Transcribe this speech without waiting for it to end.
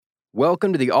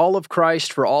Welcome to the All of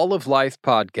Christ for All of Life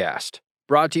podcast,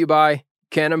 brought to you by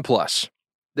Canon Plus.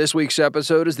 This week's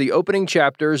episode is the opening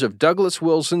chapters of Douglas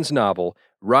Wilson's novel,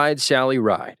 Ride, Sally,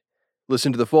 Ride.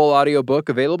 Listen to the full audiobook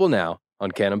available now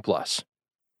on Canon Plus.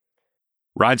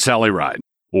 Ride, Sally, Ride,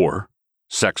 or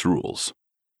Sex Rules,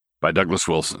 by Douglas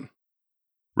Wilson.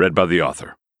 Read by the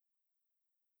author.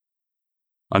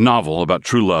 A novel about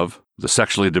true love, the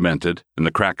sexually demented, and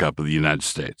the crack-up of the United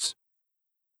States.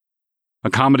 A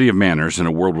comedy of manners in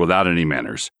a world without any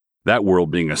manners, that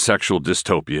world being a sexual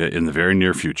dystopia in the very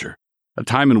near future, a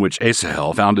time in which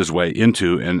Asahel found his way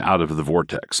into and out of the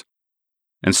vortex.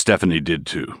 And Stephanie did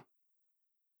too.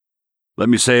 Let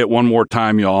me say it one more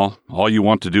time, y'all. All you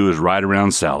want to do is ride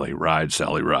around Sally, ride,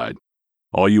 Sally, ride.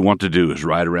 All you want to do is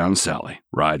ride around Sally,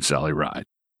 ride, Sally, ride.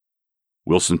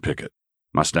 Wilson Pickett,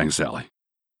 Mustang Sally.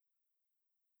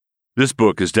 This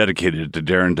book is dedicated to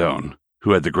Darren Doan,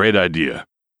 who had the great idea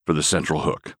for the central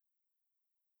hook.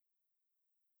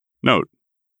 Note: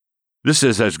 this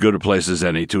is as good a place as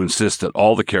any to insist that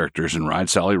all the characters in Ride,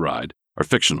 Sally, Ride are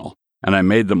fictional, and I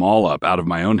made them all up out of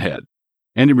my own head.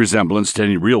 Any resemblance to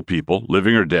any real people,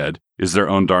 living or dead, is their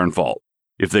own darn fault.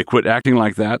 If they quit acting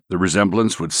like that, the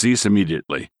resemblance would cease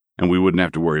immediately, and we wouldn't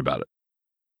have to worry about it.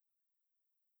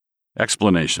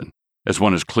 Explanation, as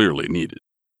one is clearly needed.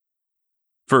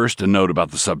 First, a note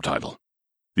about the subtitle.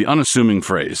 The unassuming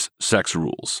phrase, sex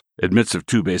rules, admits of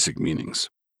two basic meanings.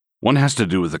 One has to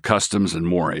do with the customs and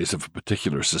mores of a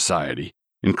particular society,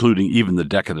 including even the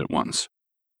decadent ones.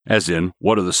 As in,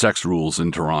 what are the sex rules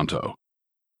in Toronto?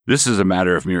 This is a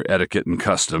matter of mere etiquette and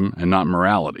custom, and not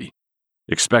morality.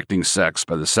 Expecting sex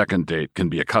by the second date can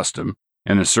be a custom,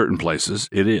 and in certain places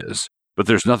it is, but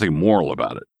there's nothing moral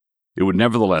about it. It would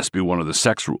nevertheless be one of the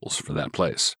sex rules for that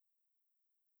place.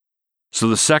 So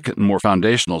the second and more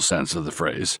foundational sense of the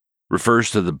phrase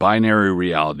refers to the binary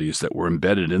realities that were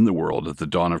embedded in the world at the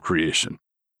dawn of creation.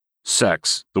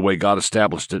 Sex, the way God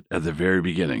established it at the very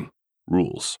beginning,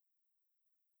 rules.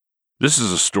 This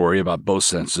is a story about both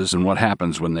senses and what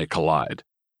happens when they collide.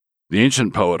 The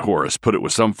ancient poet Horace put it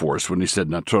with some force when he said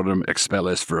Naturam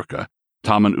expellis furca,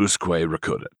 tamen usque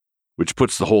recudet, which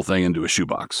puts the whole thing into a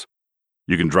shoebox.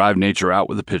 You can drive nature out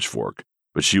with a pitchfork,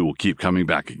 but she will keep coming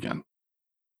back again.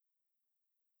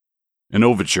 An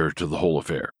overture to the whole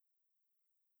affair.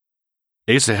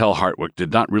 Asahel Hartwick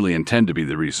did not really intend to be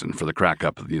the reason for the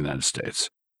crack-up of the United States.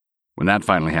 When that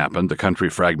finally happened, the country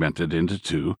fragmented into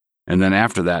two, and then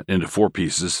after that into four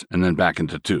pieces, and then back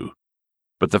into two.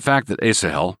 But the fact that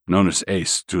Asahel, known as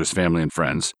Ace to his family and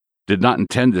friends, did not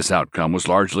intend this outcome was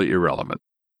largely irrelevant.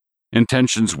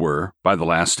 Intentions were, by the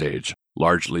last stage,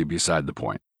 largely beside the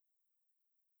point.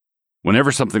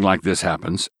 Whenever something like this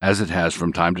happens, as it has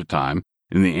from time to time,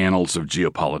 in the annals of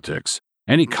geopolitics,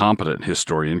 any competent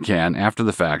historian can, after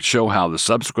the fact, show how the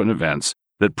subsequent events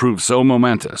that proved so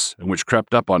momentous and which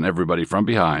crept up on everybody from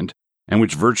behind, and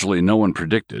which virtually no one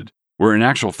predicted, were in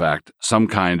actual fact some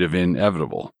kind of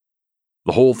inevitable.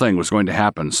 The whole thing was going to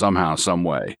happen somehow, some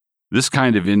way. This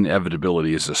kind of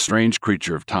inevitability is a strange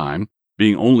creature of time,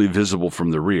 being only visible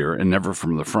from the rear and never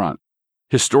from the front.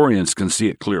 Historians can see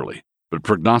it clearly, but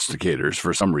prognosticators,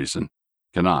 for some reason,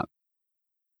 cannot.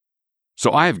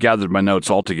 So I have gathered my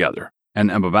notes all together, and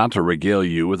am about to regale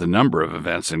you with a number of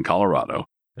events in Colorado,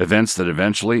 events that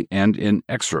eventually and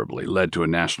inexorably led to a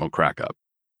national crack-up.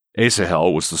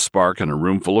 Asahel was the spark in a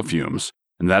room full of fumes,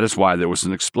 and that is why there was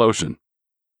an explosion.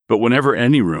 But whenever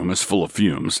any room is full of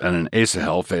fumes and an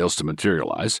Asahel fails to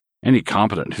materialize, any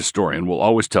competent historian will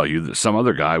always tell you that some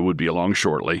other guy would be along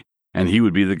shortly, and he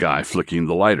would be the guy flicking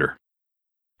the lighter.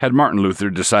 Had Martin Luther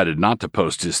decided not to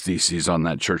post his theses on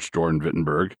that church door in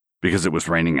Wittenberg, because it was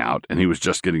raining out and he was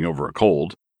just getting over a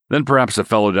cold, then perhaps a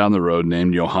fellow down the road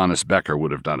named Johannes Becker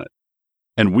would have done it.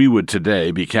 And we would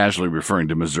today be casually referring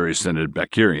to Missouri Synod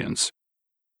Beckerians.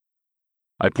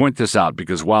 I point this out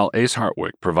because while Ace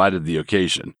Hartwick provided the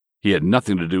occasion, he had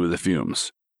nothing to do with the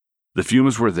fumes. The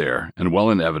fumes were there and well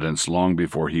in evidence long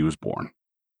before he was born.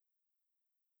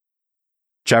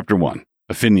 Chapter 1.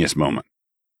 A Phineas Moment.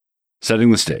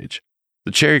 Setting the stage.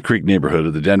 The Cherry Creek neighborhood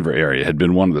of the Denver area had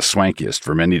been one of the swankiest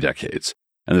for many decades,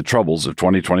 and the troubles of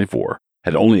 2024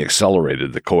 had only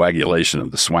accelerated the coagulation of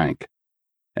the swank.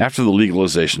 After the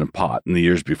legalization of pot in the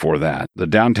years before that, the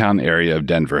downtown area of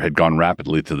Denver had gone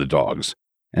rapidly to the dogs,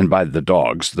 and by the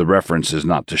dogs, the reference is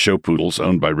not to show poodles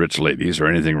owned by rich ladies or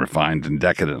anything refined and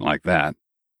decadent like that.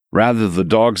 Rather, the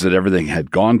dogs that everything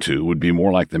had gone to would be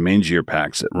more like the mangier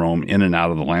packs that roam in and out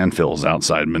of the landfills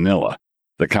outside Manila,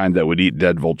 the kind that would eat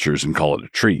dead vultures and call it a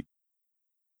treat.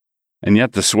 And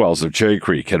yet the swells of Cherry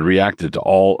Creek had reacted to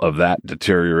all of that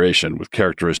deterioration with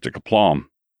characteristic aplomb.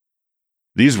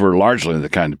 These were largely the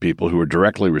kind of people who were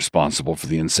directly responsible for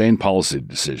the insane policy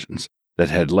decisions that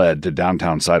had led to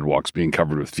downtown sidewalks being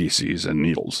covered with feces and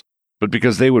needles. But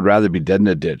because they would rather be dead in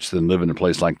a ditch than live in a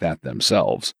place like that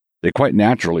themselves, they quite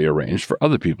naturally arranged for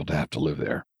other people to have to live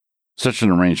there. Such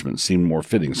an arrangement seemed more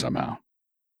fitting somehow.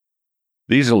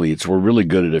 These elites were really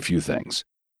good at a few things.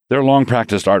 Their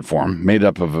long-practiced art form, made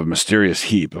up of a mysterious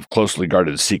heap of closely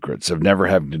guarded secrets of never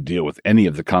having to deal with any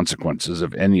of the consequences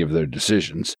of any of their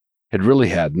decisions, had really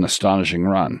had an astonishing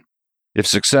run. If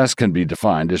success can be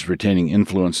defined as retaining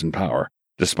influence and power,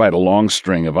 despite a long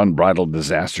string of unbridled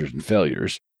disasters and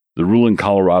failures, the ruling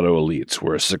Colorado elites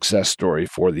were a success story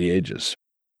for the ages.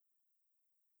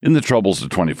 In the troubles of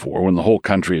 24, when the whole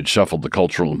country had shuffled the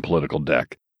cultural and political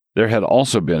deck, there had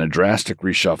also been a drastic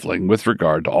reshuffling with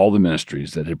regard to all the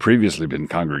ministries that had previously been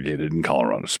congregated in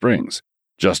Colorado Springs,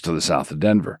 just to the south of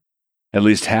Denver. At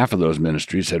least half of those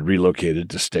ministries had relocated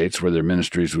to states where their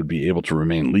ministries would be able to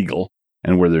remain legal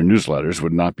and where their newsletters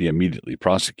would not be immediately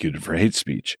prosecuted for hate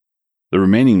speech. The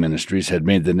remaining ministries had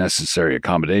made the necessary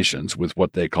accommodations with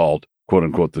what they called,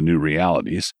 quote-unquote, the new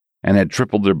realities, and had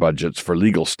tripled their budgets for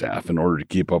legal staff in order to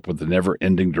keep up with the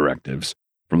never-ending directives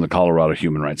from the Colorado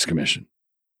Human Rights Commission.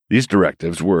 These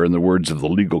directives were, in the words of the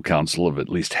legal counsel of at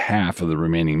least half of the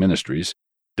remaining ministries,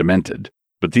 demented,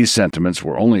 but these sentiments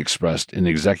were only expressed in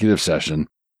executive session,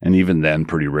 and even then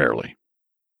pretty rarely.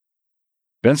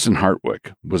 Benson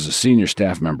Hartwick was a senior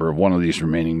staff member of one of these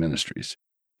remaining ministries.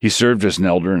 He served as an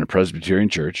elder in a Presbyterian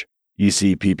church,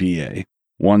 ECPPA,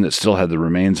 one that still had the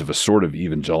remains of a sort of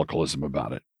evangelicalism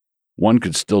about it. One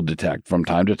could still detect, from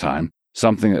time to time,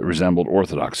 something that resembled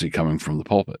orthodoxy coming from the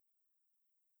pulpit.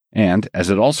 And, as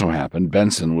it also happened,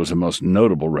 Benson was a most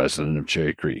notable resident of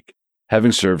Cherry Creek,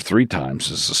 having served 3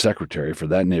 times as the secretary for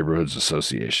that neighborhood's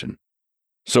association.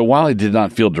 So while he did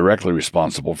not feel directly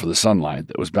responsible for the sunlight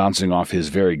that was bouncing off his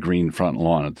very green front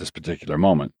lawn at this particular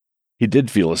moment, he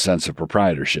did feel a sense of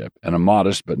proprietorship and a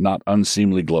modest but not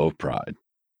unseemly glow of pride.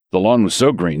 The lawn was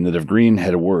so green that if green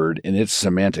had a word in its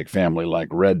semantic family like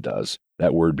red does,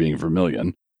 that word being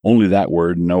vermilion, only that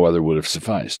word and no other would have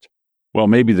sufficed. Well,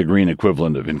 maybe the green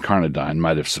equivalent of incarnadine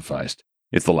might have sufficed,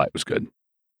 if the light was good.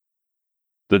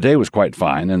 The day was quite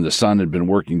fine, and the sun had been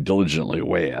working diligently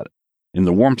away at it. In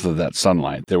the warmth of that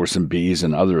sunlight, there were some bees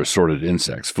and other assorted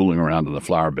insects fooling around in the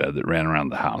flower bed that ran around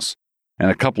the house,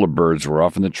 and a couple of birds were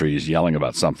off in the trees yelling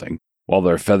about something, while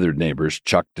their feathered neighbors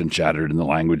chucked and chattered in the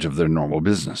language of their normal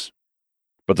business.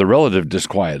 But the relative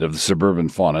disquiet of the suburban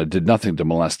fauna did nothing to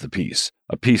molest the peace,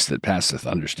 a peace that passeth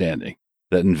understanding,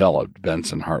 that enveloped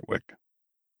Benson Hartwick.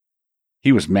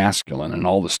 He was masculine in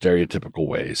all the stereotypical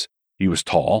ways. He was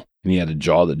tall, and he had a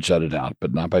jaw that jutted out,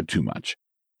 but not by too much.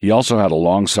 He also had a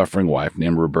long-suffering wife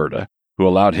named Roberta, who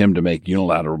allowed him to make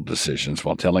unilateral decisions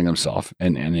while telling himself,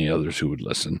 and any others who would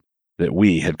listen, that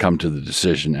we had come to the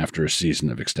decision after a season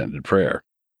of extended prayer.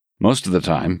 Most of the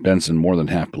time, Benson more than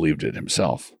half believed it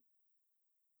himself.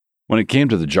 When it came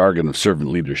to the jargon of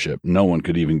servant leadership, no one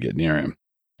could even get near him,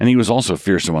 and he was also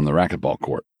fearsome on the racquetball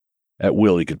court. At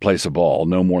will, he could place a ball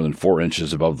no more than 4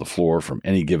 inches above the floor from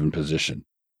any given position.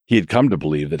 He had come to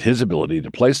believe that his ability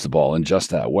to place the ball in just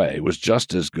that way was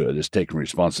just as good as taking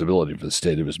responsibility for the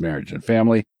state of his marriage and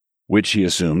family, which he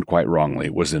assumed, quite wrongly,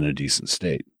 was in a decent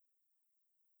state.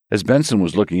 As Benson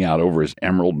was looking out over his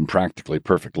emerald and practically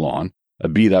perfect lawn, a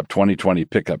beat-up 2020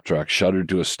 pickup truck shuddered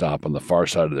to a stop on the far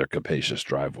side of their capacious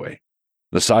driveway.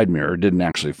 The side mirror didn't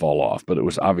actually fall off, but it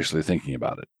was obviously thinking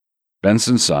about it.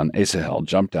 Benson's son, Asahel,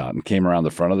 jumped out and came around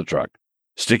the front of the truck,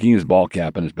 sticking his ball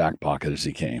cap in his back pocket as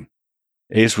he came.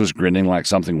 Ace was grinning like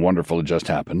something wonderful had just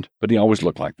happened, but he always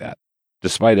looked like that.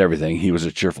 Despite everything, he was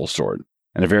a cheerful sort,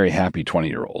 and a very happy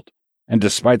 20-year-old. And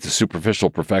despite the superficial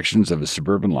perfections of his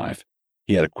suburban life,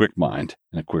 he had a quick mind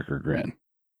and a quicker grin.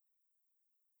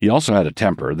 He also had a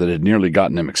temper that had nearly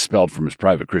gotten him expelled from his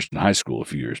private Christian high school a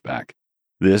few years back.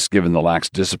 This, given the lax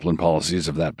discipline policies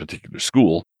of that particular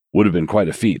school, would have been quite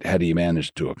a feat had he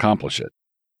managed to accomplish it.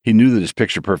 He knew that his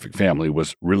picture-perfect family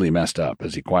was really messed up,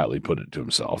 as he quietly put it to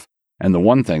himself, and the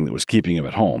one thing that was keeping him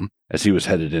at home, as he was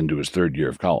headed into his 3rd year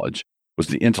of college, was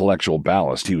the intellectual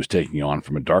ballast he was taking on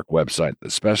from a dark website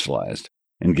that specialized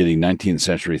in getting 19th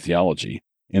century theology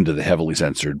into the heavily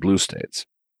censored blue states.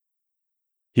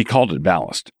 He called it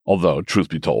ballast, although, truth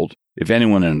be told, if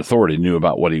anyone in authority knew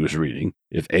about what he was reading,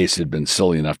 if Ace had been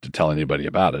silly enough to tell anybody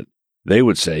about it, they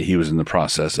would say he was in the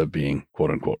process of being,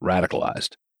 quote-unquote,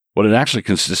 radicalized. What it actually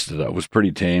consisted of was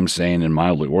pretty tame, sane, and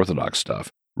mildly orthodox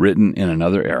stuff, written in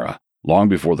another era, long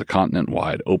before the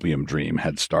continent-wide opium dream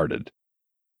had started.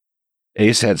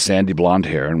 Ace had sandy blonde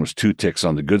hair and was 2 ticks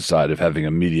on the good side of having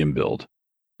a medium build.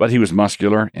 But he was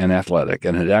muscular and athletic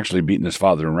and had actually beaten his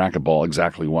father in racquetball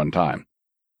exactly one time.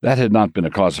 That had not been a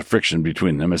cause of friction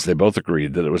between them, as they both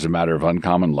agreed that it was a matter of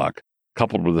uncommon luck,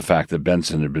 coupled with the fact that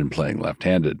Benson had been playing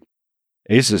left-handed.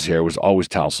 Ace's hair was always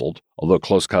tousled, although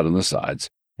close-cut on the sides,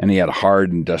 and he had a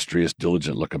hard, industrious,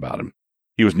 diligent look about him.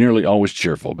 He was nearly always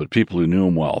cheerful, but people who knew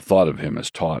him well thought of him as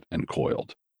taut and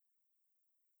coiled.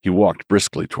 He walked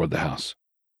briskly toward the house.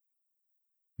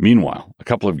 Meanwhile, a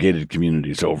couple of gated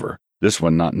communities over, this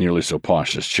one not nearly so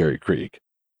posh as Cherry Creek,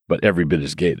 but every bit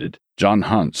as gated, John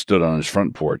Hunt stood on his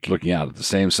front porch looking out at the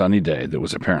same sunny day that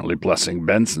was apparently blessing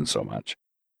Benson so much.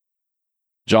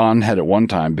 John had at one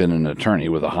time been an attorney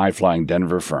with a high-flying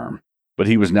Denver firm, but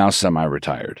he was now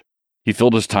semi-retired. He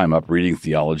filled his time up reading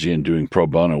theology and doing pro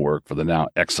bono work for the now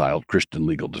exiled Christian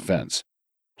Legal Defense.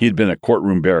 He had been a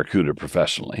courtroom barracuda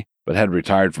professionally, but had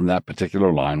retired from that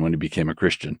particular line when he became a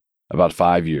Christian, about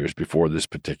 5 years before this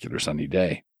particular sunny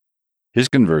day. His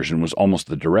conversion was almost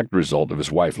the direct result of his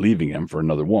wife leaving him for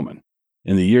another woman.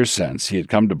 In the years since, he had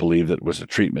come to believe that it was a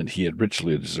treatment he had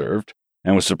richly deserved,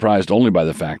 and was surprised only by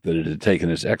the fact that it had taken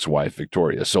his ex-wife,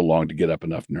 Victoria, so long to get up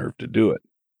enough nerve to do it.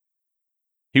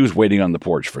 He was waiting on the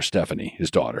porch for Stephanie, his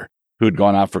daughter, who had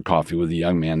gone out for coffee with a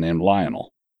young man named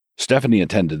Lionel. Stephanie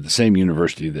attended the same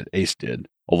university that Ace did,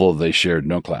 although they shared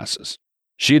no classes.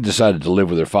 She had decided to live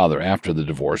with her father after the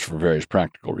divorce for various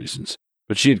practical reasons,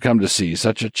 but she had come to see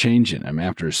such a change in him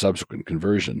after his subsequent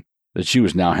conversion that she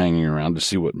was now hanging around to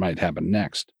see what might happen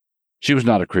next. She was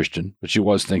not a Christian, but she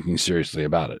was thinking seriously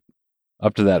about it.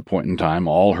 Up to that point in time,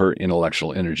 all her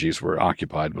intellectual energies were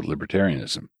occupied with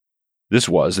libertarianism. This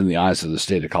was, in the eyes of the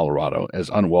state of Colorado, as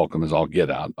unwelcome as all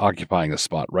get out, occupying a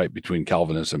spot right between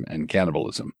Calvinism and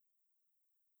cannibalism.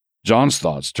 John's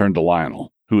thoughts turned to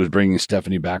Lionel, who was bringing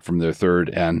Stephanie back from their third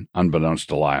and, unbeknownst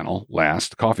to Lionel,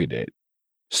 last coffee date.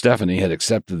 Stephanie had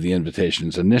accepted the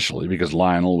invitations initially because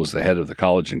Lionel was the head of the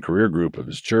college and career group of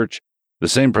his church, the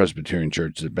same Presbyterian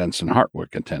church that Benson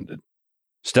Hartwick attended.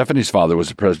 Stephanie's father was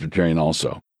a Presbyterian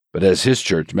also, but as his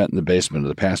church met in the basement of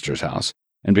the pastor's house,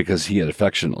 and because he had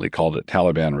affectionately called it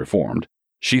Taliban Reformed,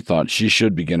 she thought she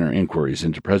should begin her inquiries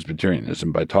into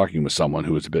Presbyterianism by talking with someone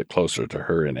who was a bit closer to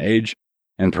her in age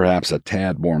and perhaps a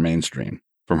tad more mainstream.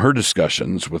 From her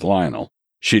discussions with Lionel,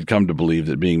 she had come to believe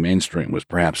that being mainstream was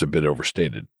perhaps a bit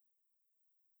overstated.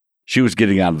 She was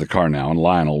getting out of the car now, and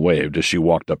Lionel waved as she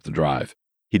walked up the drive.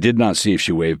 He did not see if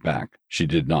she waved back. She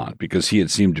did not, because he had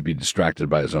seemed to be distracted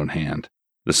by his own hand.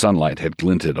 The sunlight had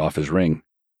glinted off his ring.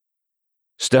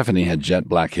 Stephanie had jet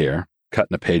black hair, cut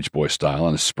in a page boy style,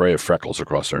 and a spray of freckles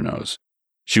across her nose.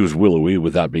 She was willowy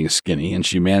without being skinny, and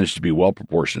she managed to be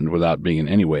well-proportioned without being in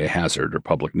any way a hazard or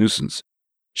public nuisance.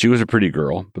 She was a pretty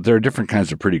girl, but there are different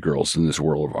kinds of pretty girls in this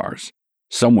world of ours.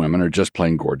 Some women are just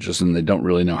plain gorgeous, and they don't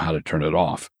really know how to turn it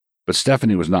off. But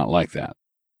Stephanie was not like that.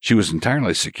 She was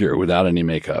entirely secure without any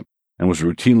makeup, and was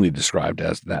routinely described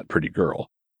as that pretty girl.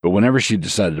 But whenever she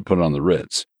decided to put on the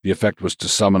Ritz, the effect was to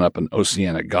summon up an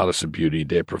oceanic goddess of beauty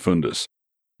de profundis.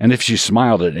 And if she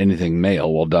smiled at anything male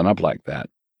while done up like that,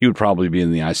 he would probably be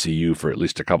in the ICU for at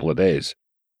least a couple of days.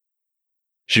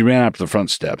 She ran up the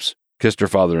front steps, kissed her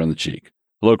father on the cheek.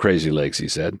 "Hello, Crazy Legs," he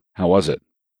said. "How was it?"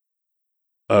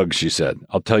 "Ugh," she said.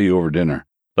 "I'll tell you over dinner.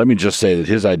 Let me just say that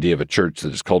his idea of a church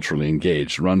that is culturally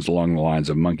engaged runs along the lines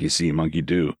of monkey see, monkey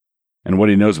do, and what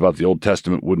he knows about the Old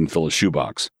Testament wouldn't fill a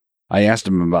shoebox. I asked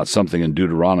him about something in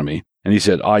Deuteronomy, and he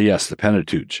said, 'Ah, yes, the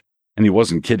Pentateuch,' and he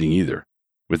wasn't kidding either."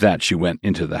 With that, she went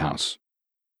into the house.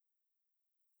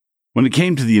 When it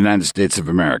came to the United States of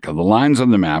America, the lines on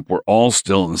the map were all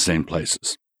still in the same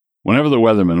places. Whenever the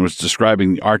weatherman was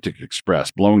describing the Arctic Express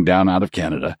blowing down out of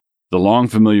Canada, the long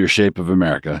familiar shape of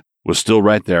America was still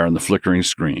right there on the flickering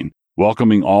screen,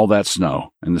 welcoming all that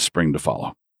snow and the spring to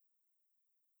follow.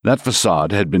 That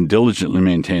facade had been diligently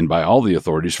maintained by all the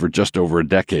authorities for just over a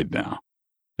decade now.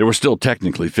 There were still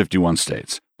technically 51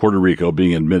 states, Puerto Rico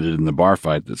being admitted in the bar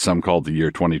fight that some called the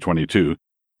year 2022,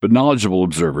 but knowledgeable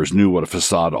observers knew what a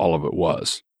facade all of it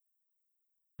was.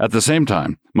 At the same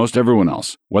time, most everyone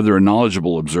else, whether a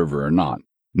knowledgeable observer or not,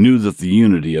 knew that the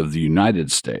unity of the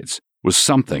United States was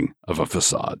something of a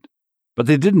facade. But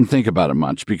they didn't think about it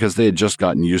much because they had just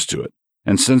gotten used to it,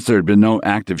 and since there had been no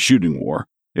active shooting war,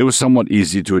 it was somewhat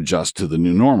easy to adjust to the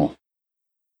new normal.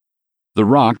 The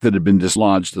rock that had been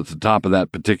dislodged at the top of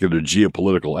that particular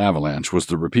geopolitical avalanche was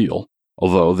the repeal,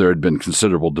 although there had been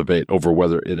considerable debate over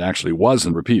whether it actually was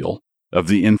a repeal, of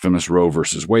the infamous Roe v.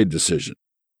 Wade decision.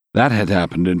 That had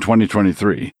happened in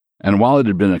 2023, and while it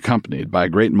had been accompanied by a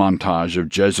great montage of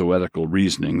Jesuitical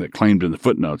reasoning that claimed in the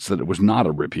footnotes that it was not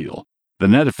a repeal, the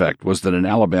net effect was that an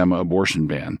Alabama abortion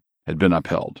ban had been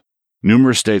upheld.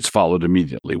 Numerous states followed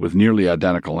immediately with nearly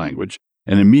identical language,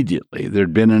 and immediately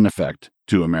there'd been, in effect,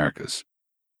 two Americas.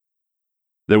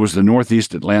 There was the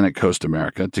Northeast Atlantic Coast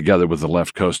America together with the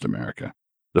Left Coast America.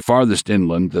 The farthest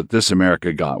inland that this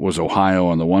America got was Ohio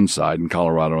on the one side and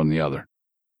Colorado on the other.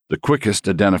 The quickest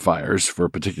identifiers for a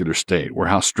particular state were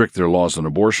how strict their laws on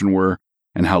abortion were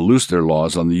and how loose their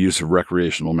laws on the use of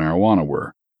recreational marijuana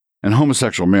were. And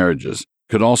homosexual marriages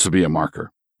could also be a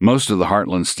marker. Most of the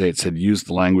heartland states had used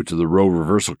the language of the Roe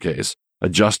reversal case,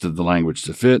 adjusted the language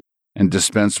to fit, and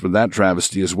dispensed with that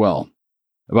travesty as well.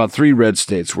 About 3 red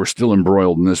states were still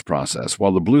embroiled in this process,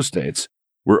 while the blue states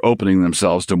were opening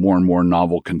themselves to more and more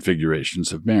novel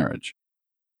configurations of marriage.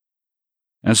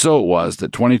 And so it was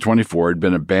that 2024 had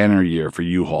been a banner year for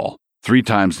U-Haul, 3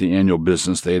 times the annual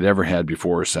business they had ever had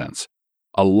before or since.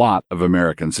 A lot of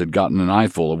Americans had gotten an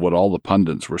eyeful of what all the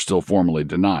pundits were still formally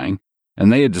denying,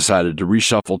 and they had decided to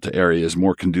reshuffle to areas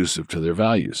more conducive to their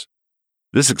values.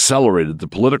 This accelerated the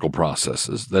political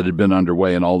processes that had been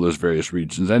underway in all those various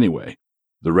regions anyway.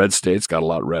 The red states got a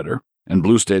lot redder, and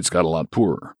blue states got a lot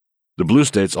poorer. The blue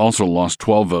states also lost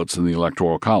 12 votes in the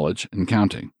Electoral College and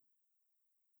counting.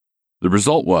 The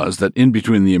result was that in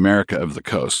between the America of the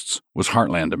coasts was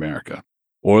Heartland America.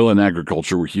 Oil and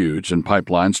agriculture were huge, and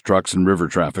pipelines, trucks, and river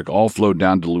traffic all flowed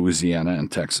down to Louisiana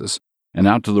and Texas and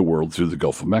out to the world through the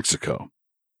Gulf of Mexico.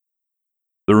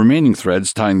 The remaining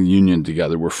threads tying the Union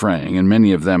together were fraying, and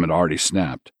many of them had already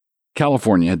snapped.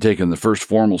 California had taken the first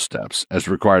formal steps, as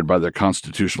required by their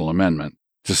constitutional amendment,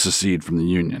 to secede from the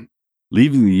Union.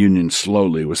 Leaving the Union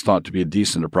slowly was thought to be a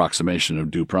decent approximation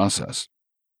of due process.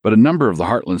 But a number of the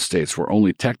heartland states were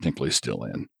only technically still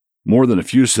in. More than a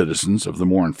few citizens of the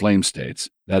more inflamed states,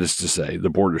 that is to say, the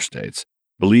border states,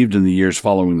 believed in the years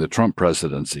following the Trump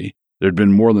presidency there had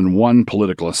been more than one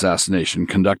political assassination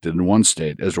conducted in one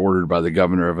state as ordered by the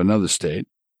governor of another state,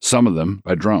 some of them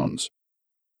by drones.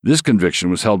 This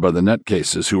conviction was held by the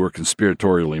nutcases who were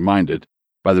conspiratorially minded,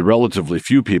 by the relatively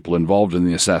few people involved in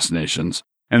the assassinations,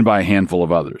 and by a handful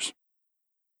of others.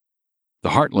 The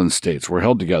heartland states were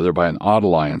held together by an odd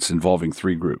alliance involving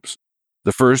 3 groups.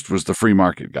 The first was the free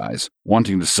market guys,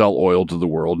 wanting to sell oil to the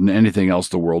world and anything else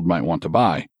the world might want to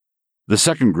buy. The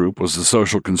second group was the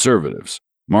social conservatives,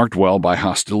 marked well by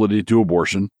hostility to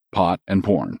abortion, pot, and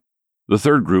porn. The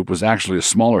third group was actually a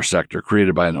smaller sector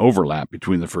created by an overlap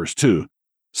between the first 2,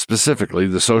 specifically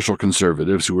the social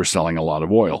conservatives who were selling a lot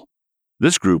of oil.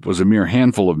 This group was a mere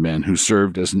handful of men who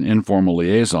served as an informal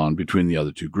liaison between the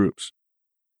other 2 groups.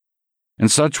 And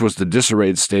such was the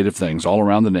disarrayed state of things all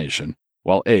around the nation,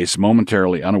 while Ace,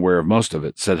 momentarily unaware of most of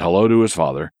it, said hello to his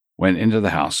father, went into the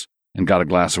house, and got a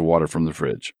glass of water from the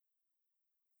fridge.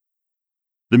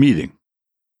 The meeting.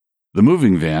 The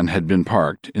moving van had been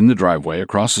parked in the driveway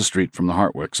across the street from the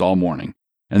Hartwicks all morning,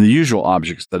 and the usual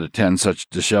objects that attend such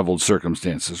disheveled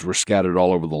circumstances were scattered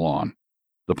all over the lawn.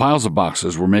 The piles of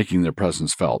boxes were making their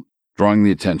presence felt, drawing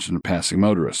the attention of passing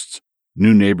motorists.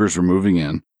 New neighbors were moving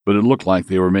in, but it looked like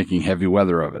they were making heavy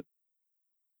weather of it.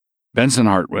 Benson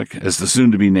Hartwick, as the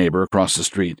soon-to-be neighbor across the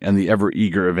street and the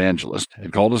ever-eager evangelist,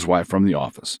 had called his wife from the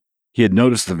office. He had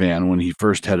noticed the van when he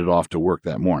first headed off to work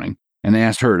that morning, and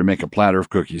asked her to make a platter of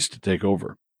cookies to take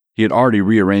over. He had already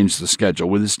rearranged the schedule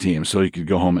with his team so he could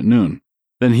go home at noon.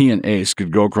 Then he and Ace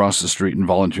could go across the street and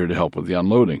volunteer to help with the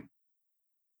unloading.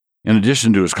 In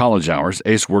addition to his college hours,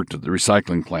 Ace worked at the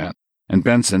recycling plant, and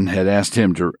Benson had asked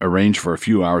him to arrange for a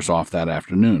few hours off that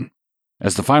afternoon.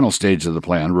 As the final stage of the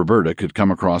plan, Roberta could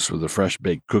come across with the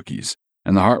fresh-baked cookies,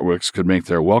 and the Hartwicks could make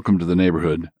their welcome to the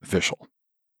neighborhood official.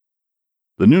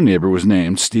 The new neighbor was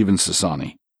named Stephen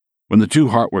Sassani. When the 2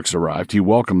 Hartwicks arrived, he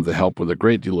welcomed the help with a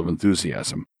great deal of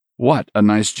enthusiasm. "What a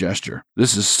nice gesture.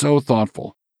 This is so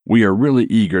thoughtful. We are really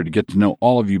eager to get to know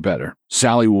all of you better.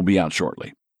 Sally will be out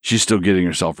shortly. She's still getting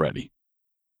herself ready."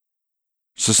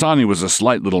 Sassani was a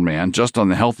slight little man, just on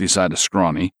the healthy side of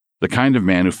scrawny, the kind of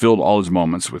man who filled all his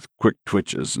moments with quick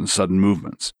twitches and sudden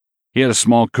movements. He had a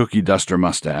small cookie duster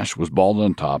mustache, was bald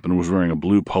on top, and was wearing a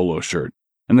blue polo shirt,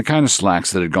 and the kind of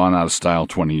slacks that had gone out of style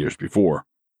 20 years before.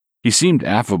 He seemed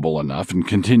affable enough and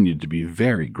continued to be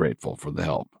very grateful for the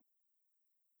help.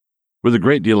 With a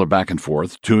great deal of back and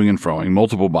forth, toing and froing,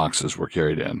 multiple boxes were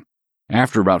carried in.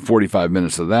 After about 45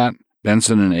 minutes of that,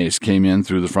 Benson and Ace came in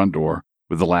through the front door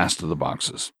with the last of the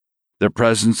boxes. Their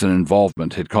presence and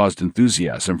involvement had caused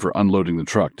enthusiasm for unloading the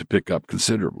truck to pick up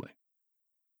considerably.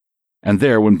 And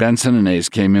there, when Benson and Ace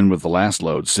came in with the last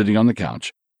load, sitting on the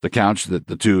couch that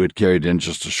the 2 had carried in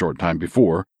just a short time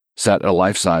before, sat a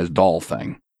life-size doll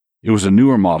thing. It was a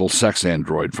newer model sex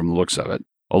android from the looks of it,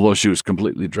 although she was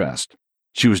completely dressed.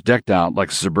 She was decked out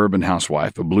like a suburban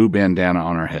housewife, a blue bandana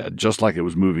on her head, just like it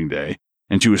was moving day,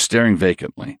 and she was staring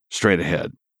vacantly, straight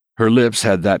ahead. Her lips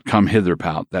had that come-hither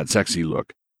pout, that sexy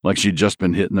look, like she'd just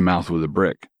been hit in the mouth with a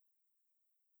brick.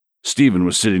 Stephen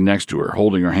was sitting next to her,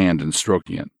 holding her hand and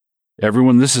stroking it.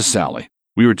 "Everyone, this is Sally.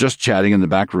 We were just chatting in the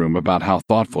back room about how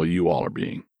thoughtful you all are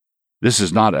being. This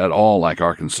is not at all like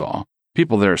Arkansas.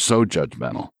 People there are so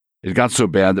judgmental. It got so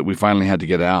bad that we finally had to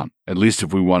get out, at least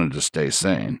if we wanted to stay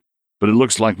sane. But it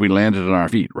looks like we landed on our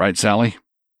feet, right, Sally?"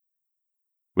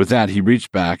 With that, he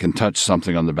reached back and touched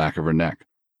something on the back of her neck.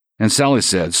 And Sally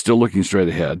said, still looking straight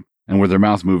ahead, and with her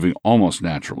mouth moving almost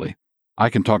naturally, "I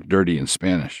can talk dirty in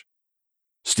Spanish."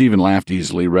 Stephen laughed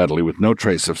easily, readily, with no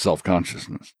trace of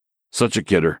self-consciousness. Such a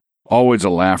kidder. Always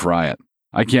a laugh riot.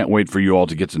 I can't wait for you all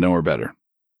to get to know her better.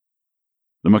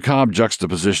 The macabre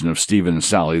juxtaposition of Stephen and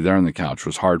Sally there on the couch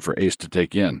was hard for Ace to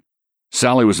take in.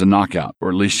 Sally was a knockout, or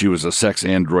at least she was a sex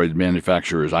android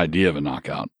manufacturer's idea of a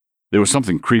knockout. There was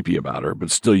something creepy about her, but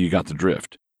still you got the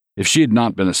drift. If she had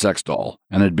not been a sex doll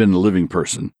and had been a living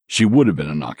person, she would have been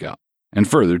a knockout. And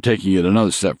further, taking it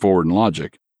another step forward in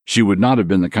logic, she would not have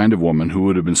been the kind of woman who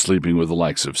would have been sleeping with the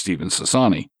likes of Stephen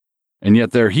Sassani. And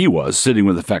yet there he was, sitting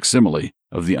with a facsimile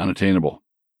of the unattainable.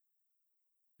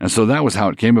 And so that was how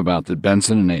it came about that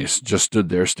Benson and Ace just stood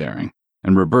there staring,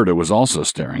 and Roberta was also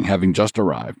staring, having just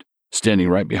arrived, standing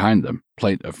right behind them,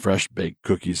 plate of fresh-baked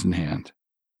cookies in hand.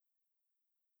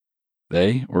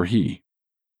 They or he?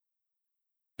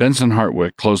 Benson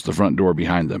Hartwick closed the front door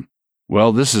behind them.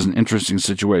 "Well, this is an interesting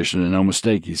situation and no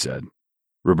mistake," he said.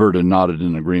 Roberta nodded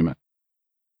in agreement.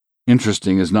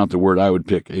 "Interesting is not the word I would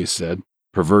pick," Ace said.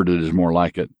 "Perverted is more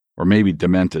like it, or maybe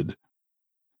demented.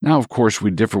 Now, of course,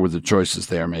 we differ with the choices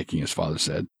they are making," his father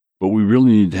said, "but we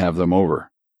really need to have them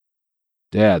over."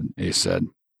 "Dad," Ace said.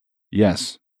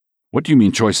 "Yes. What do you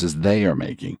mean choices they are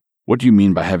making? What do you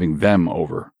mean by having them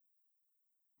over?"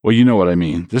 "Well, you know what I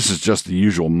mean. This is just the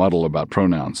usual muddle about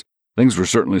pronouns. Things were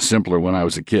certainly simpler when I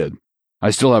was a kid. I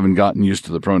still haven't gotten used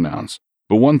to the pronouns.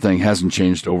 But one thing hasn't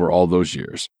changed over all those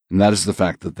years, and that is the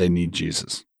fact that they need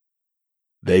Jesus."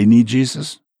 "They need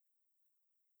Jesus?"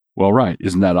 "Well, right.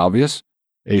 Isn't that obvious?"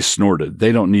 Ace snorted.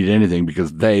 "They don't need anything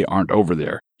because they aren't over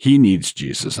there. He needs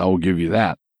Jesus, I will give you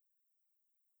that."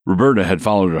 Roberta had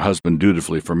followed her husband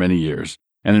dutifully for many years,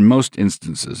 and in most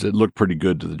instances it looked pretty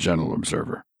good to the general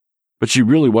observer. But she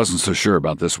really wasn't so sure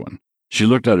about this one. She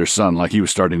looked at her son like he was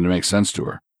starting to make sense to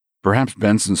her. Perhaps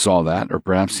Benson saw that, or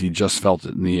perhaps he just felt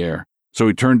it in the air. So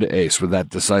he turned to Ace with that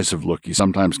decisive look he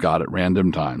sometimes got at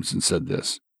random times and said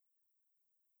this: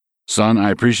 "Son,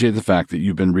 I appreciate the fact that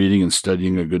you've been reading and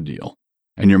studying a good deal,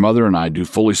 and your mother and I do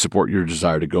fully support your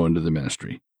desire to go into the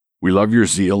ministry. We love your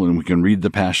zeal and we can read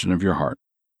the passion of your heart.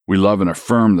 We love and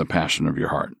affirm the passion of your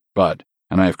heart, but,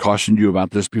 and I have cautioned you about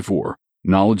this before,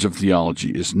 knowledge of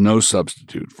theology is no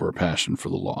substitute for a passion for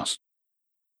the lost."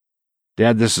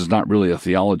 "Dad, this is not really a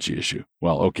theology issue."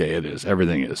 "Well, okay, it is.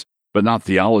 Everything is. But not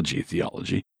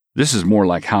theology. This is more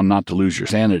like how not to lose your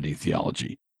sanity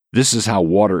theology. This is how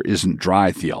water isn't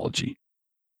dry theology."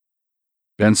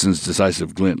 Benson's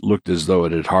decisive glint looked as though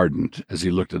it had hardened as he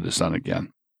looked at his son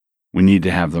again. "We need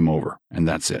to have them over, and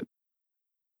that's it."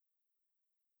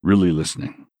 Really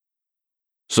listening.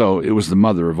 So it was the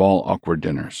mother of all awkward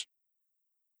dinners.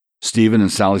 Stephen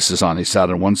and Sally Sassani sat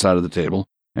on one side of the table,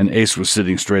 and Ace was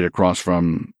sitting straight across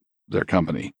from their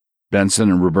company. Benson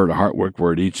and Roberta Hartwick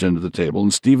were at each end of the table,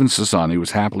 and Stephen Sassani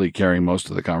was happily carrying most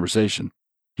of the conversation.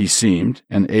 He seemed,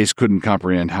 and Ace couldn't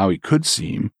comprehend how he could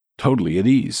seem, totally at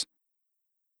ease.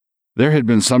 There had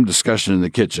been some discussion in the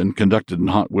kitchen, conducted in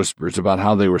hot whispers, about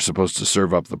how they were supposed to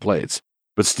serve up the plates,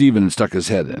 but Stephen had stuck his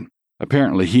head in.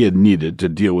 Apparently he had needed to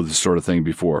deal with this sort of thing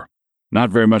before.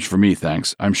 "Not very much for me,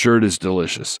 thanks. I'm sure it is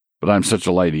delicious, but I'm such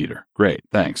a light eater. Great,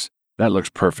 thanks. That looks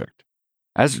perfect."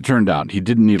 As it turned out, he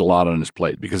didn't need a lot on his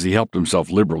plate because he helped himself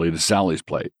liberally to Sally's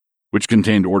plate, which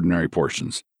contained ordinary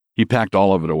portions. He packed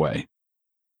all of it away.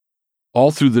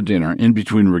 All through the dinner, in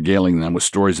between regaling them with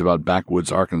stories about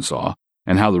backwoods Arkansas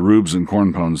and how the rubes and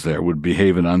cornpones there would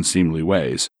behave in unseemly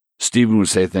ways, Stephen would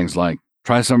say things like,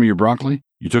 "Try some of your broccoli?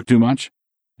 You took too much?"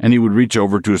 And he would reach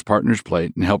over to his partner's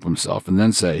plate and help himself, and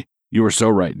then say, "You are so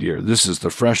right, dear. This is the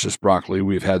freshest broccoli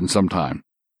we've had in some time."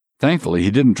 Thankfully,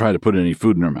 he didn't try to put any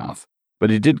food in her mouth, but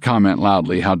he did comment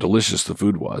loudly how delicious the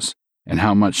food was, and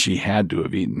how much she had to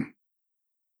have eaten.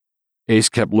 Ace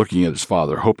kept looking at his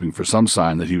father, hoping for some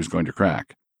sign that he was going to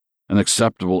crack. An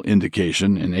acceptable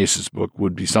indication in Ace's book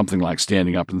would be something like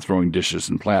standing up and throwing dishes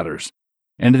and platters.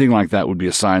 Anything like that would be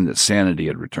a sign that sanity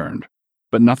had returned.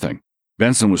 But nothing.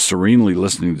 Benson was serenely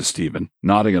listening to Stephen,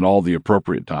 nodding at all the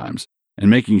appropriate times, and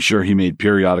making sure he made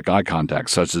periodic eye contact,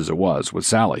 such as it was, with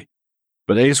Sally.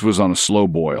 But Ace was on a slow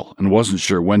boil and wasn't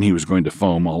sure when he was going to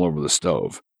foam all over the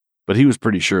stove, but he was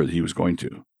pretty sure that he was going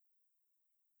to.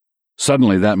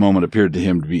 Suddenly, that moment appeared to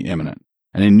him to be imminent,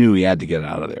 and he knew he had to get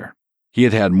out of there. He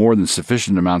had had more than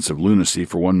sufficient amounts of lunacy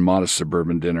for one modest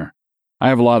suburban dinner. "I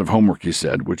have a lot of homework," he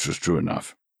said, which was true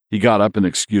enough. He got up and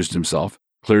excused himself,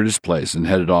 cleared his place, and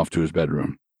headed off to his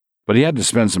bedroom. But he had to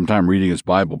spend some time reading his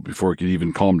Bible before he could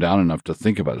even calm down enough to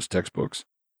think about his textbooks.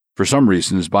 For some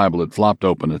reason, his Bible had flopped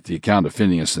open at the account of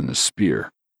Phineas and his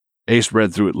spear. Ace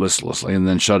read through it listlessly and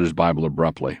then shut his Bible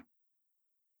abruptly.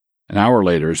 An hour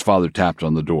later, his father tapped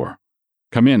on the door.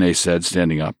 "Come in," Ace said,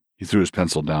 standing up. He threw his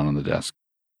pencil down on the desk.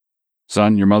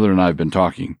 "Son, your mother and I have been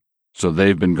talking. So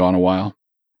they've been gone a while?"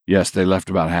 "Yes, they left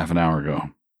about half an hour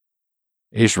ago."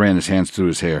 Ace ran his hands through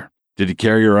his hair. "Did he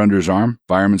carry her under his arm?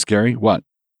 Fireman's carry? What?"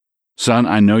 "Son,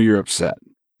 I know you're upset,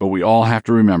 but we all have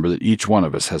to remember that each one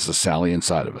of us has a Sally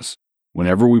inside of us.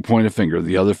 Whenever we point a finger,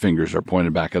 the other fingers are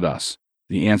pointed back at us.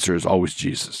 The answer is always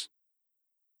Jesus."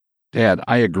 "Dad,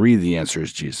 I agree the answer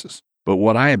is Jesus, but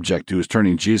what I object to is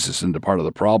turning Jesus into part of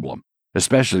the problem,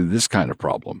 especially this kind of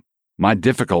problem. My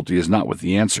difficulty is not with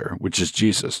the answer, which is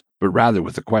Jesus, but rather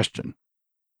with the question."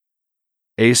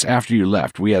 "Ace, after you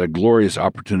left, we had a glorious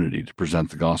opportunity to present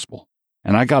the gospel,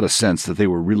 and I got a sense that they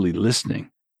were really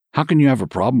listening. How can you have a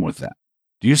problem with that?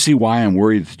 Do you see why I'm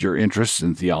worried that your interests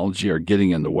in theology are getting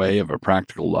in the way of a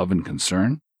practical love and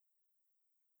concern?"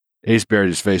 Ace buried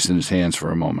his face in his hands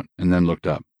for a moment, and then looked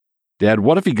up. "Dad,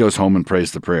 what if he goes home and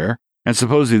prays the prayer, and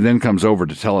suppose he then comes over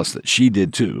to tell us that she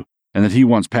did too, and that he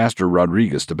wants Pastor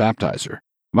Rodriguez to baptize her?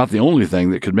 About the only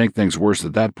thing that could make things worse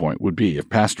at that point would be if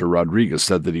Pastor Rodriguez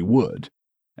said that he would.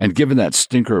 And given that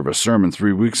stinker of a sermon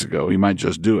 3 weeks ago, he might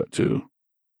just do it too."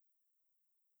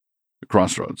 The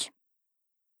Crossroads.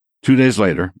 2 days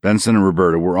later, Benson and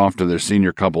Roberta were off to their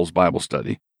senior couples Bible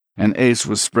study, and Ace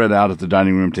was spread out at the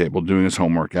dining room table doing his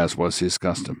homework as was his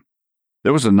custom.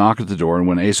 There was a knock at the door, and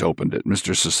when Ace opened it,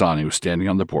 Mr. Sassani was standing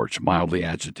on the porch, mildly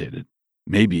agitated,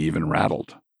 maybe even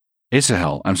rattled.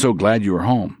 "Asahel, I'm so glad you are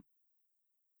home."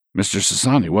 "Mr.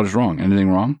 Sassani, what is wrong? Anything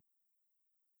wrong?"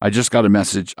 "I just got a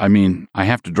message. I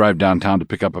have to drive downtown to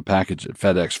pick up a package at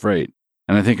FedEx Freight,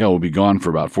 and I think I will be gone for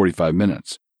about 45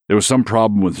 minutes. There was some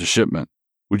problem with the shipment.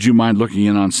 Would you mind looking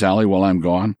in on Sally while I'm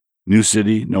gone? New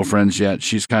city, no friends yet.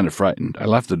 She's kind of frightened. I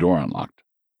left the door unlocked."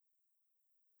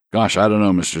 "Gosh, I don't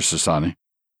know, Mr. Sassani."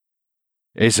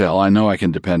 "Asahel, I know I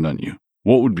can depend on you.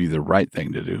 What would be the right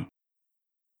thing to do?"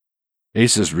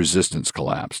 Ace's resistance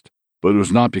collapsed, but it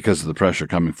was not because of the pressure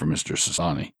coming from Mr.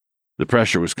 Sassani. The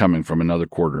pressure was coming from another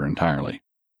quarter entirely.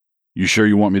 "You sure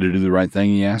you want me to do the right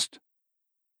thing?" he asked.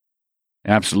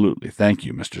 "Absolutely. Thank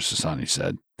you," Mr. Sassani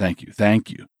said. Thank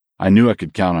you. I knew I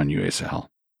could count on you,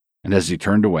 Asahel." And as he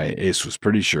turned away, Ace was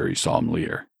pretty sure he saw him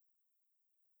leer.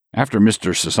 After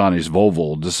Mr. Sassani's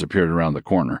Volvo disappeared around the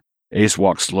corner, Ace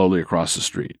walked slowly across the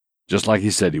street, just like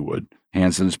he said he would,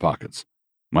 hands in his pockets.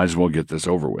 Might as well get this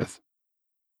over with.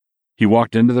 He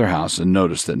walked into their house and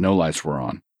noticed that no lights were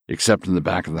on, except in the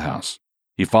back of the house.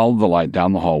 He followed the light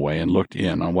down the hallway and looked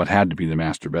in on what had to be the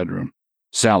master bedroom.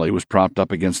 Sally was propped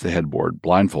up against the headboard,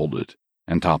 blindfolded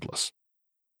and topless.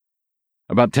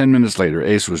 About 10 minutes later,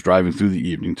 Ace was driving through the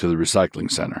evening to the recycling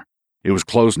center. It was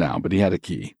closed now, but he had a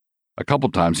key. A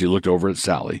couple times he looked over at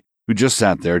Sally, who just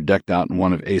sat there decked out in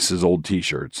one of Ace's old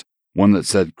T-shirts, one that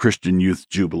said Christian Youth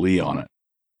Jubilee on it.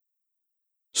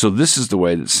 "So this is the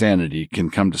way that sanity can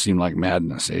come to seem like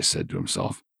madness," Ace said to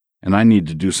himself. "And I need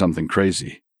to do something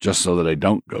crazy, just so that I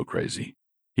don't go crazy."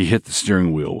 He hit the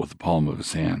steering wheel with the palm of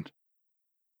his hand.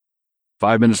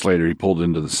 5 minutes later, he pulled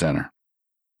into the center.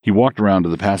 He walked around to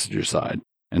the passenger side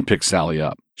and picked Sally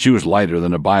up. She was lighter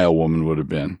than a bio woman would have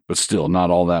been, but still not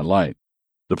all that light.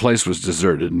 The place was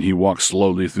deserted, and he walked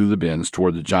slowly through the bins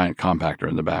toward the giant compactor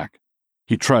in the back.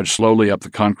 He trudged slowly up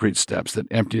the concrete steps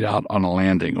that emptied out on a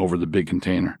landing over the big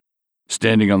container.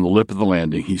 Standing on the lip of the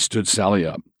landing, he stood Sally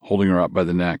up, holding her up by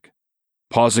the neck.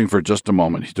 Pausing for just a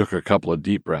moment, he took a couple of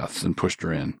deep breaths and pushed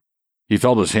her in. He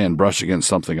felt his hand brush against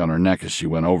something on her neck as she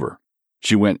went over.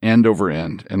 She went end over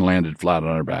end and landed flat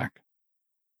on her back.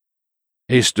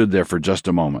 Ace stood there for just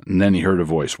a moment, and then he heard a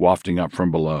voice wafting up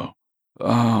from below.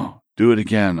 "Oh, do it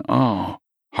again. Oh,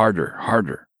 harder,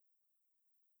 harder."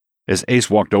 As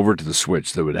Ace walked over to the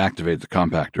switch that would activate the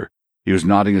compactor, he was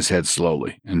nodding his head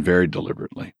slowly and very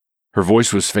deliberately. Her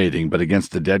voice was fading, but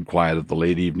against the dead quiet of the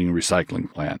late evening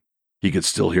recycling plant, he could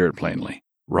still hear it plainly.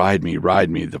 Ride me,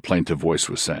 the plaintive voice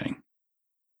was saying.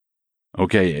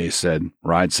 "Okay," Ace said.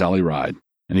 "Ride, Sally, ride."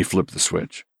 And he flipped the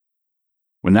switch.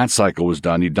 When that cycle was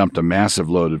done, he dumped a massive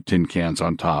load of tin cans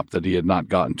on top that he had not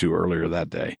gotten to earlier that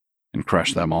day, and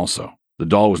crushed them also. The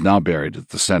doll was now buried at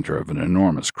the center of an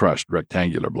enormous crushed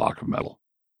rectangular block of metal.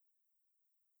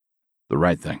 The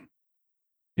right thing.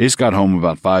 Ace got home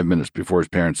about 5 minutes before his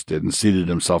parents did and seated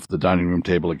himself at the dining room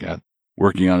table again,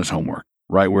 working on his homework,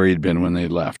 right where he'd been when they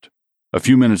left. A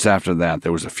few minutes after that,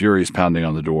 there was a furious pounding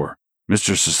on the door.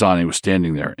 Mr. Sassani was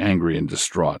standing there, angry and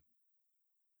distraught.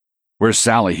 "Where's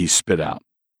Sally?" he spit out.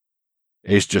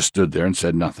 Ace just stood there and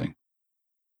said nothing.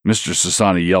 Mr.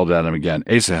 Sassani yelled at him again.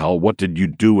 "Asahel, what did you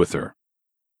do with her?"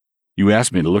 "You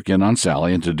asked me to look in on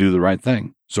Sally and to do the right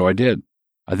thing, so I did.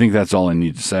 I think that's all I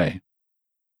need to say."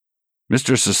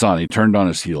 Mr. Sassani turned on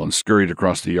his heel and scurried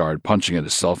across the yard, punching at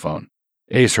his cell phone.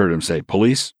 Ace heard him say,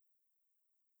 "Police?"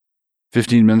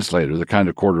 15 minutes later, the kind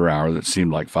of quarter hour that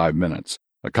seemed like 5 minutes,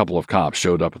 a couple of cops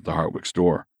showed up at the Hartwick's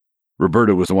door.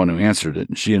 Roberta was the one who answered it,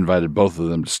 and she invited both of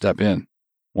them to step in.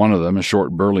 One of them, a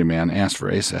short, burly man, asked for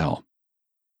Asahel.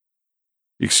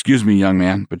 "Excuse me, young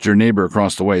man, but your neighbor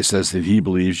across the way says that he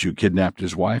believes you kidnapped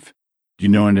his wife. Do you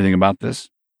know anything about this?"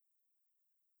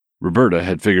 Roberta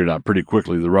had figured out pretty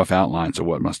quickly the rough outlines of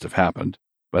what must have happened,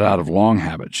 but out of long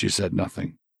habit she said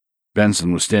nothing.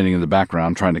 Benson was standing in the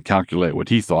background trying to calculate what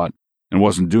he thought and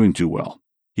wasn't doing too well.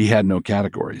 He had no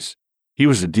categories. He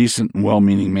was a decent and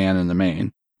well-meaning man in the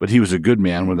main, but he was a good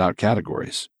man without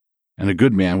categories. And a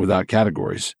good man without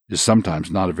categories is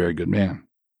sometimes not a very good man.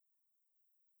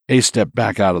 Ace stepped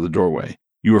back out of the doorway.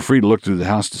 "You were free to look through the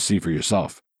house to see for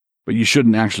yourself, but you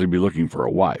shouldn't actually be looking for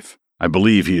a wife." I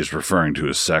believe he is referring to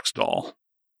his sex doll.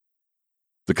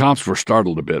 The cops were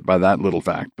startled a bit by that little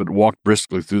fact, but walked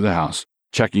briskly through the house,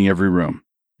 checking every room.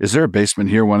 "Is there a basement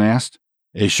here?" one asked.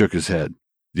 Ace shook his head.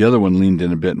 The other one leaned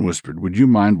in a bit and whispered, "Would you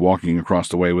mind walking across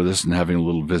the way with us and having a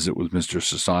little visit with Mr.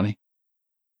 Sassani?"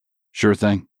 "Sure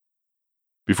thing."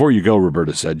 "Before you go,"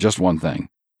 Roberta said, "just one thing.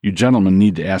 You gentlemen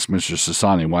need to ask Mr.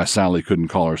 Sassani why Sally couldn't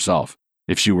call herself,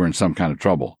 if she were in some kind of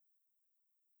trouble."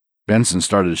 Benson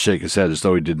started to shake his head as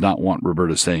though he did not want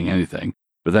Roberta saying anything,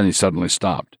 but then he suddenly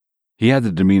stopped. He had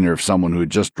the demeanor of someone who had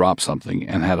just dropped something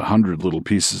and had 100 little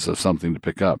pieces of something to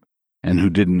pick up, and who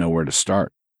didn't know where to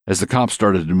start. As the cops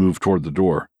started to move toward the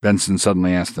door, Benson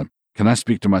suddenly asked them, "Can I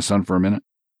speak to my son for a minute?"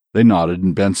 They nodded,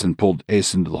 and Benson pulled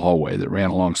Ace into the hallway that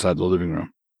ran alongside the living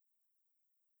room.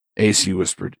 "Ace," he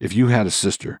whispered, "if you had a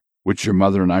sister, which your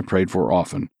mother and I prayed for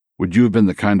often, would you have been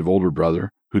the kind of older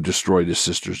brother who destroyed his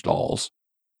sister's dolls?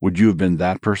 Would you have been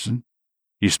that person?"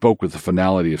 He spoke with the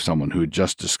finality of someone who had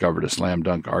just discovered a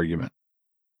slam-dunk argument.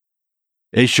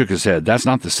 Ace shook his head. "That's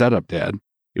not the setup, Dad.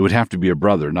 It would have to be a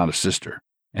brother, not a sister.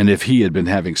 And if he had been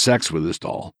having sex with his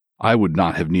doll, I would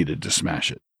not have needed to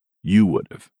smash it. You would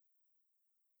have."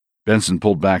 Benson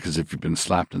pulled back as if he'd been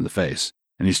slapped in the face,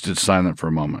 and he stood silent for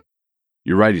a moment.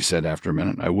 "You're right," he said after a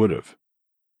minute. "I would have."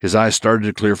 His eyes started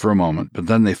to clear for a moment, but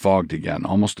then they fogged again,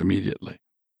 almost immediately.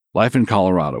 Life in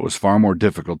Colorado was far more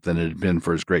difficult than it had been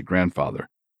for his great-grandfather,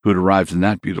 who had arrived in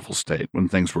that beautiful state when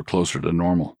things were closer to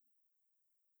normal.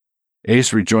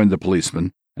 Ace rejoined the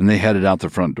policeman, and they headed out the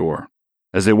front door.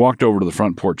 As they walked over to the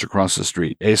front porch across the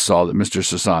street, Ace saw that Mr.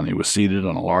 Sassani was seated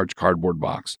on a large cardboard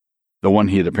box, the one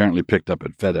he had apparently picked up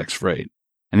at FedEx Freight,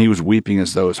 and he was weeping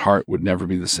as though his heart would never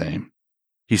be the same.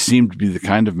 He seemed to be the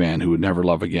kind of man who would never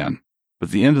love again,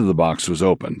 but the end of the box was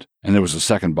opened, and there was a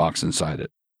second box inside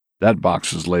it. That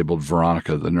box was labeled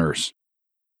Veronica the Nurse.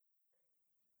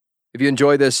 If you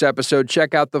enjoyed this episode,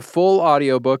 check out the full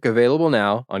audiobook available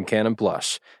now on Canon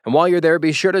Plus. And while you're there,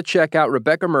 be sure to check out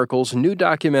Rebecca Merkel's new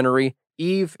documentary,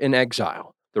 Eve in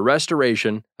Exile, The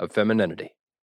Restoration of Femininity.